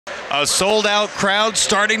A sold-out crowd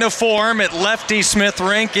starting to form at Lefty Smith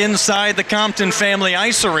Rink inside the Compton Family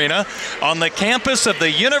Ice Arena on the campus of the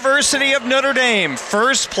University of Notre Dame.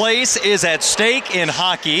 First place is at stake in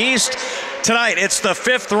Hockey East. Tonight, it's the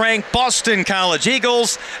 5th-ranked Boston College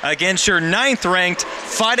Eagles against your 9th-ranked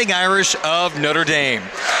Fighting Irish of Notre Dame.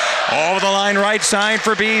 Over the line right side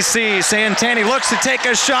for BC. Santani looks to take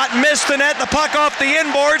a shot, missed the net, the puck off the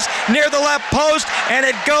inboards near the left post, and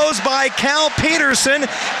it goes by Cal Peterson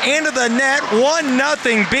into the net.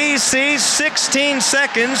 1-0 BC, 16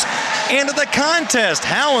 seconds into the contest.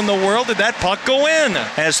 How in the world did that puck go in?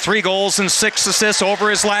 Has 3 goals and 6 assists over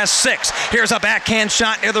his last 6. Here's a backhand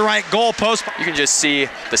shot near the right goal post. You can just see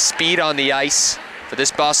the speed on the ice for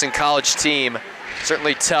this Boston College team.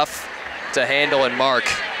 Certainly tough to handle and mark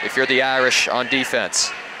if you're the Irish on defense.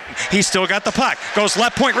 He's still got the puck. Goes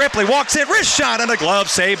left point, Ripley walks in, wrist shot and a glove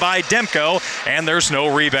save by Demko, and there's no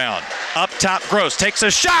rebound. Up top, Gross takes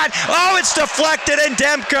a shot. Oh, it's deflected, and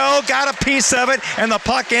Demko got a piece of it, and the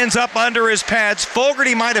puck ends up under his pads.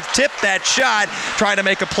 Fogarty might have tipped that shot, trying to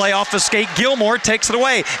make a play off the skate. Gilmore takes it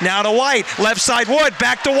away. Now to White, left side Wood,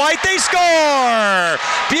 back to White, they score!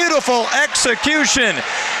 Beautiful execution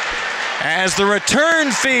as the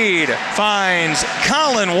return feed finds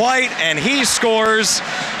Colin White, and he scores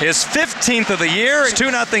his 15th of the year.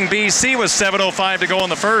 2-0 BC with 7:05 to go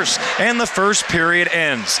in the first, and the first period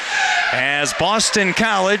ends as Boston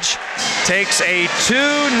College takes a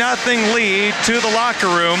 2-0 lead to the locker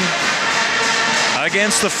room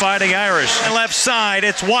against the Fighting Irish. And left side,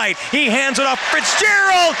 it's White. He hands it off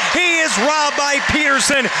Fitzgerald. He is robbed by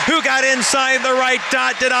Peterson, who got inside the right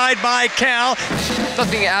dot, denied by Cal.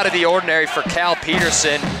 Nothing out of the ordinary for Cal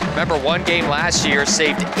Peterson. Remember, one game last year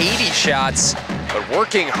saved 80 shots, but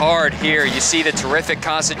working hard here. You see the terrific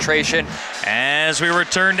concentration. As we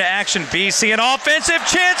return to action, BC an offensive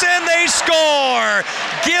chance, and they score!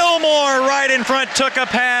 Gilmore right in front took a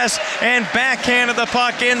pass and backhanded the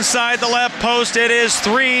puck inside the left post. It is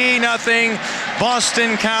 3-0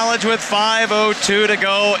 Boston College with 5:02 to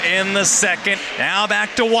go in the second. Now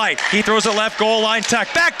back to White. He throws a left goal line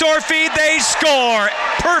tuck. Backdoor feed, they score!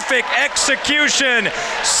 Perfect execution.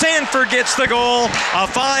 Sanford gets the goal. A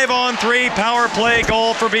 5-on-3 power play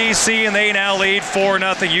goal for BC, and they now lead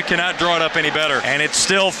 4-0. You cannot draw it up any better. And it's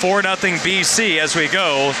still 4-0 BC as we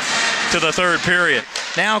go to the third period.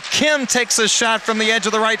 Now Kim takes a shot from the edge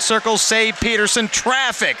of the right circle, save Peterson.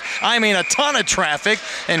 Traffic, I mean a ton of traffic,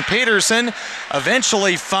 and Peterson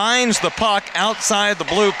eventually finds the puck outside the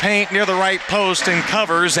blue paint near the right post and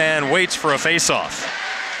covers and waits for a face-off.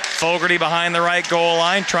 Fogarty behind the right goal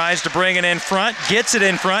line, tries to bring it in front, gets it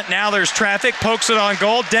in front. Now there's traffic, pokes it on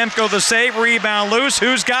goal. Demko the save, rebound loose.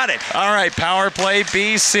 Who's got it? All right, power play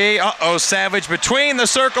BC. Savage between the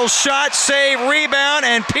circles, shot, save, rebound,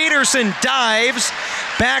 and Peterson dives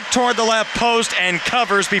back toward the left post and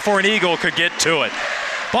covers before an Eagle could get to it.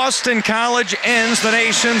 Boston College ends the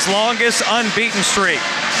nation's longest unbeaten streak.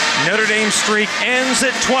 Notre Dame streak ends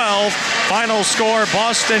at 12. Final score,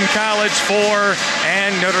 Boston College 4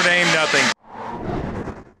 and Notre Dame 0.